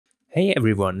Hey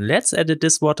everyone, let's edit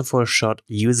this waterfall shot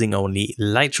using only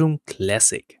Lightroom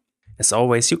Classic. As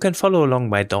always, you can follow along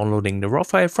by downloading the raw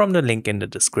file from the link in the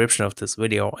description of this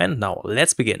video, and now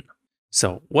let's begin.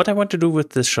 So what I want to do with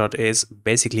this shot is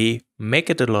basically make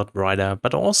it a lot brighter,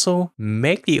 but also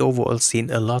make the overall scene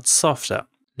a lot softer.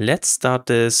 Let's start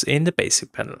this in the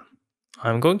basic panel.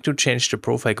 I'm going to change the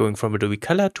profile going from Adobe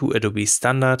Color to Adobe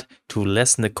Standard to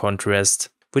lessen the contrast,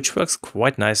 which works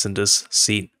quite nice in this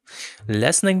scene.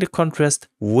 Lessening the contrast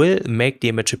will make the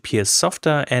image appear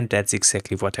softer, and that's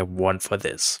exactly what I want for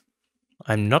this.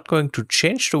 I'm not going to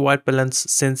change the white balance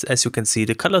since, as you can see,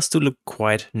 the colors do look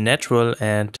quite natural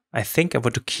and I think I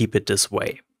want to keep it this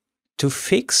way. To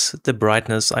fix the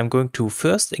brightness, I'm going to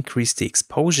first increase the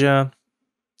exposure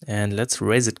and let's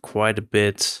raise it quite a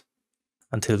bit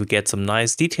until we get some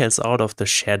nice details out of the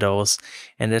shadows,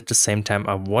 and at the same time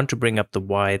I want to bring up the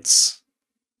whites.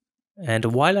 And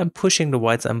while I'm pushing the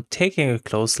whites, I'm taking a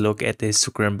close look at the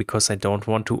histogram because I don't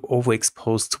want to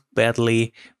overexpose too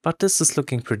badly, but this is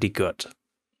looking pretty good.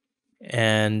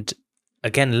 And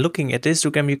again, looking at the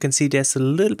histogram, you can see there's a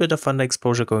little bit of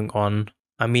underexposure going on.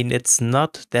 I mean, it's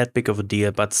not that big of a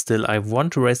deal, but still I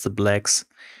want to raise the blacks.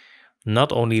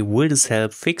 Not only will this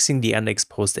help fixing the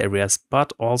underexposed areas,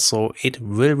 but also it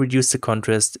will reduce the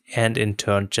contrast and in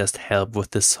turn just help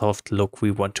with the soft look we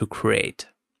want to create.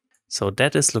 So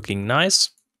that is looking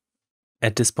nice.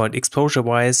 At this point, exposure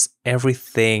wise,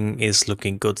 everything is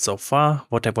looking good so far.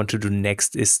 What I want to do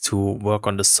next is to work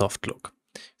on the soft look.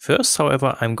 First,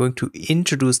 however, I'm going to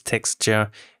introduce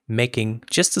texture, making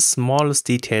just the smallest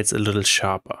details a little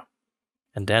sharper.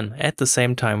 And then at the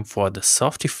same time, for the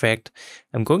soft effect,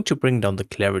 I'm going to bring down the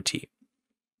clarity.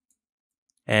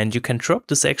 And you can drop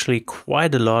this actually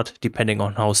quite a lot depending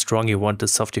on how strong you want the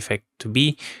soft effect to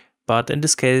be. But in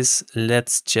this case,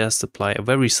 let's just apply a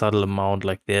very subtle amount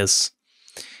like this.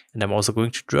 And I'm also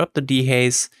going to drop the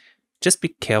dehaze. Just be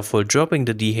careful dropping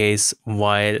the dehaze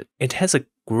while it has a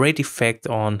great effect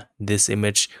on this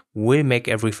image, will make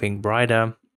everything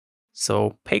brighter.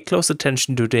 So pay close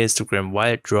attention to the histogram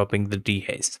while dropping the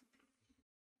dehaze.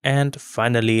 And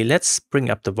finally, let's bring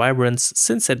up the vibrance,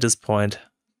 since at this point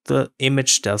the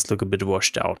image does look a bit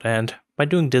washed out, and by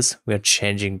doing this we are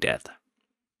changing that.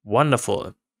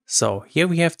 Wonderful. So here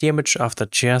we have the image after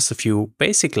just a few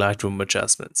basic Lightroom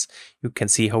adjustments. You can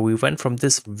see how we went from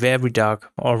this very dark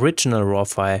original raw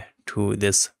file to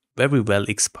this very well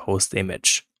exposed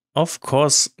image. Of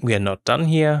course, we are not done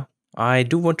here. I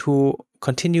do want to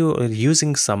continue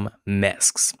using some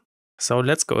masks. So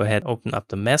let's go ahead, open up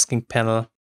the masking panel.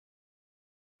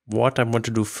 What I want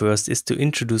to do first is to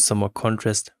introduce some more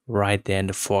contrast right there in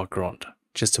the foreground,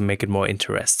 just to make it more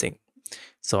interesting.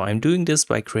 So I'm doing this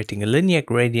by creating a linear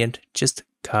gradient, just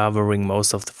covering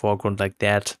most of the foreground like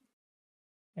that.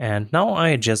 And now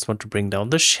I just want to bring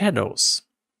down the shadows.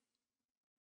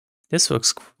 This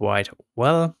works quite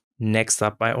well. Next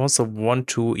up, I also want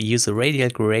to use a radial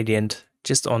gradient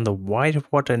just on the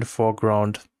white water in the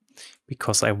foreground,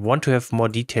 because I want to have more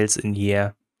details in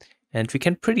here. And we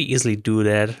can pretty easily do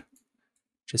that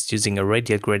just using a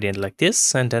radial gradient like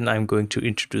this. And then I'm going to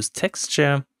introduce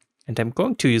texture. And I'm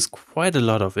going to use quite a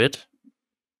lot of it.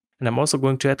 And I'm also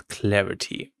going to add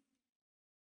clarity.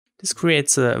 This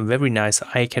creates a very nice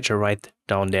eye catcher right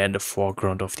down there in the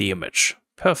foreground of the image.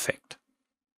 Perfect.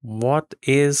 What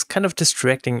is kind of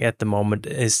distracting at the moment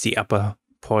is the upper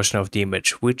portion of the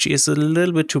image, which is a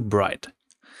little bit too bright.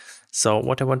 So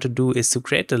what I want to do is to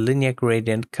create a linear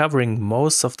gradient covering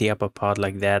most of the upper part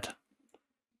like that.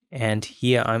 And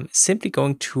here I'm simply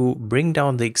going to bring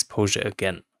down the exposure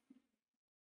again.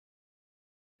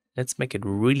 Let's make it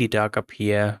really dark up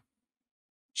here,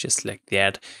 just like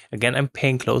that. Again, I'm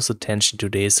paying close attention to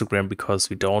the histogram because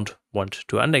we don't want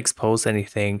to underexpose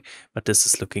anything, but this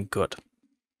is looking good.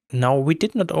 Now, we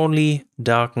did not only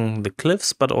darken the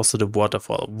cliffs, but also the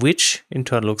waterfall, which in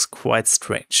turn looks quite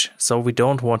strange. So we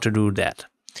don't want to do that.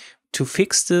 To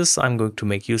fix this, I'm going to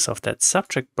make use of that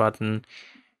subtract button.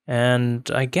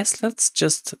 And I guess let's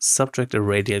just subtract a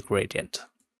radial gradient.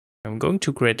 I'm going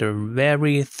to create a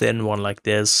very thin one like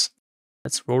this.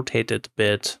 Let's rotate it a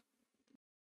bit.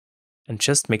 And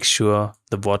just make sure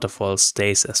the waterfall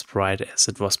stays as bright as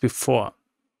it was before.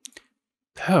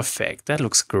 Perfect, that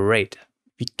looks great.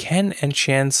 We can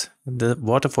enhance the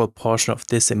waterfall portion of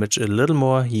this image a little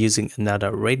more using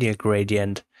another radial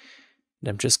gradient. And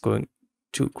I'm just going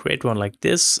to create one like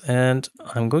this, and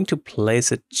I'm going to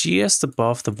place it just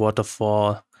above the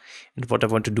waterfall. And what I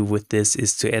want to do with this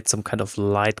is to add some kind of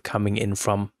light coming in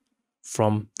from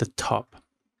the top.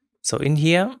 So in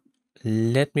here,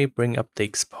 let me bring up the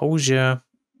exposure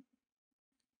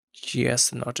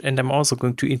just a notch. And I'm also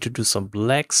going to introduce some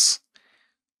blacks.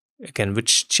 again,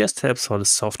 which just helps for the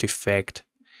soft effect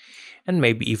and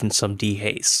maybe even some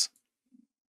dehaze.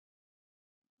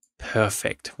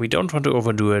 Perfect. We don't want to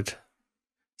overdo it,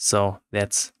 so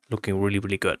that's looking really,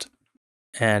 really good.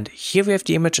 And here we have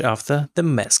the image after the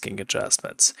masking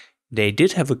adjustments. They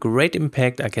did have a great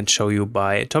impact. I can show you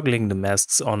by toggling the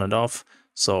masks on and off.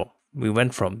 So we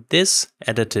went from this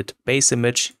edited base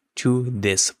image to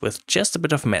this with just a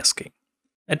bit of masking.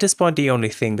 At this point, the only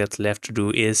thing that's left to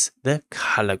do is the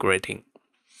color grading.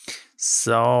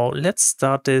 So let's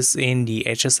start this in the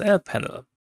HSL panel.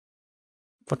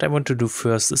 What I want to do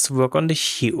first is to work on the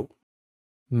hue.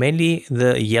 Mainly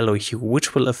the yellow hue,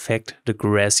 which will affect the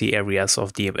grassy areas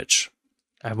of the image.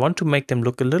 I want to make them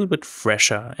look a little bit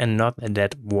fresher and not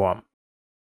that warm.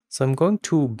 So I'm going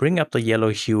to bring up the yellow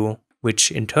hue,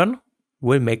 which in turn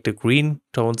will make the green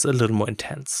tones a little more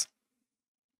intense.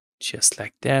 Just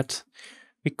like that.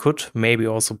 We could maybe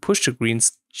also push the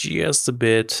greens just a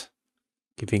bit,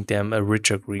 giving them a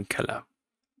richer green color.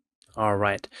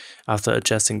 Alright, after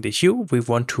adjusting the hue, we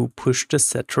want to push the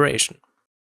saturation.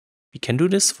 We can do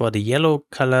this for the yellow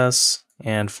colors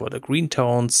and for the green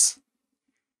tones.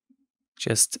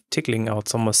 Just tickling out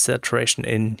some more saturation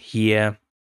in here.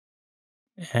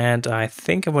 And I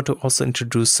think I want to also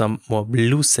introduce some more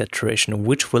blue saturation,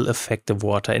 which will affect the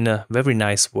water in a very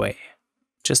nice way.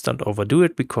 Just don't overdo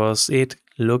it because it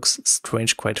looks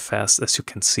strange quite fast, as you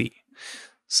can see.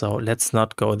 So let's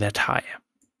not go that high.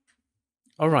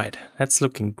 Alright, that's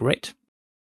looking great.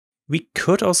 We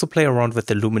could also play around with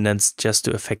the luminance just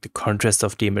to affect the contrast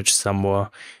of the image some more.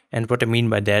 And what I mean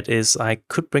by that is I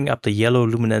could bring up the yellow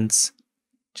luminance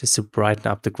just to brighten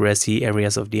up the grassy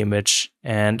areas of the image.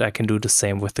 And I can do the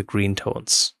same with the green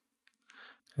tones.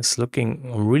 It's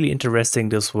looking really interesting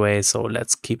this way, so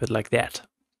let's keep it like that.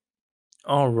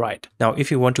 Alright, now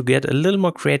if you want to get a little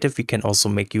more creative, we can also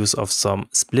make use of some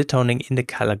split toning in the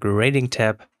color grading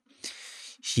tab.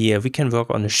 Here we can work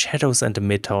on the shadows and the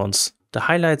midtones. The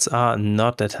highlights are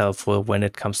not that helpful when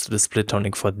it comes to the split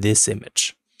toning for this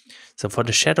image. So for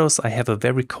the shadows, I have a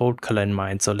very cold color in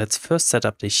mind. So let's first set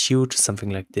up the hue to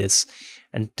something like this,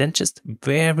 and then just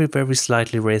very, very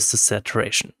slightly raise the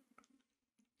saturation.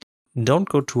 Don't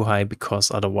go too high because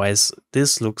otherwise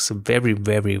this looks very,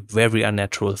 very, very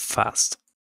unnatural fast.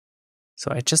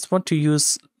 So I just want to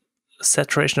use a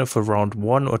saturation of around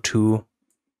 1 or 2.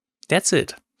 That's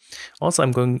it. Also,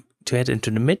 I'm going to head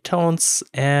into the midtones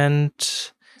and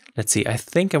let's see, I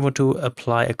think I want to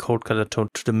apply a cold color tone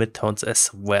to the midtones as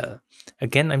well.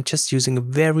 Again, I'm just using a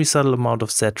very subtle amount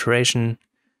of saturation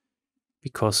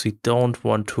because we don't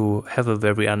want to have a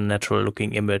very unnatural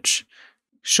looking image.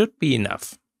 Should be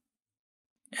enough.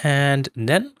 And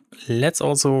then let's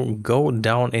also go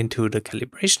down into the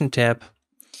calibration tab.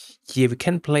 Here we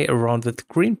can play around with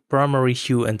green primary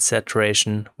hue and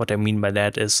saturation. What I mean by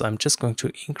that is I'm just going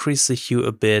to increase the hue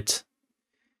a bit,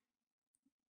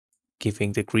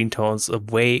 giving the green tones a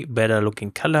way better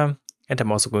looking color. And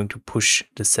I'm also going to push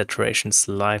the saturation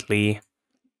slightly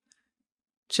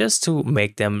just to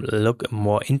make them look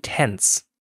more intense.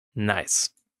 Nice.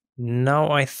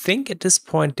 Now I think at this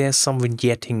point there's some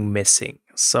vignetting missing.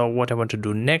 So what I want to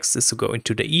do next is to go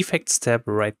into the effects tab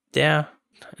right there.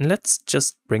 And let's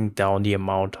just bring down the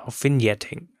amount of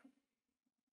vignetting.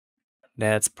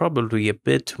 That's probably a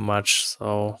bit too much,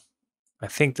 so I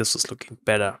think this is looking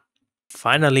better.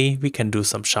 Finally, we can do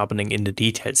some sharpening in the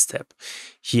details tab.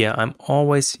 Here I'm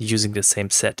always using the same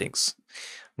settings.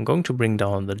 I'm going to bring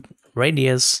down the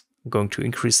radius, I'm going to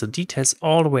increase the details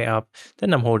all the way up,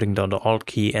 then I'm holding down the Alt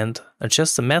key and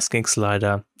adjust the masking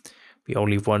slider. We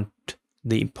only want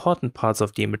the important parts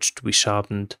of the image to be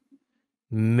sharpened.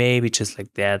 Maybe just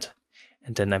like that.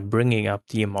 And then I'm bringing up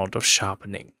the amount of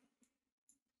sharpening.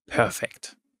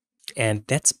 Perfect. And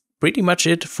that's pretty much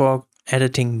it for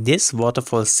editing this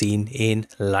waterfall scene in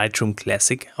Lightroom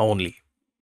Classic only.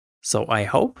 So I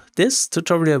hope this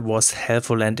tutorial was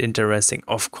helpful and interesting.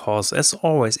 Of course, as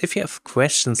always, if you have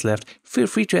questions left, feel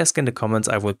free to ask in the comments.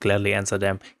 I will gladly answer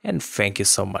them. And thank you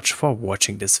so much for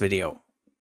watching this video.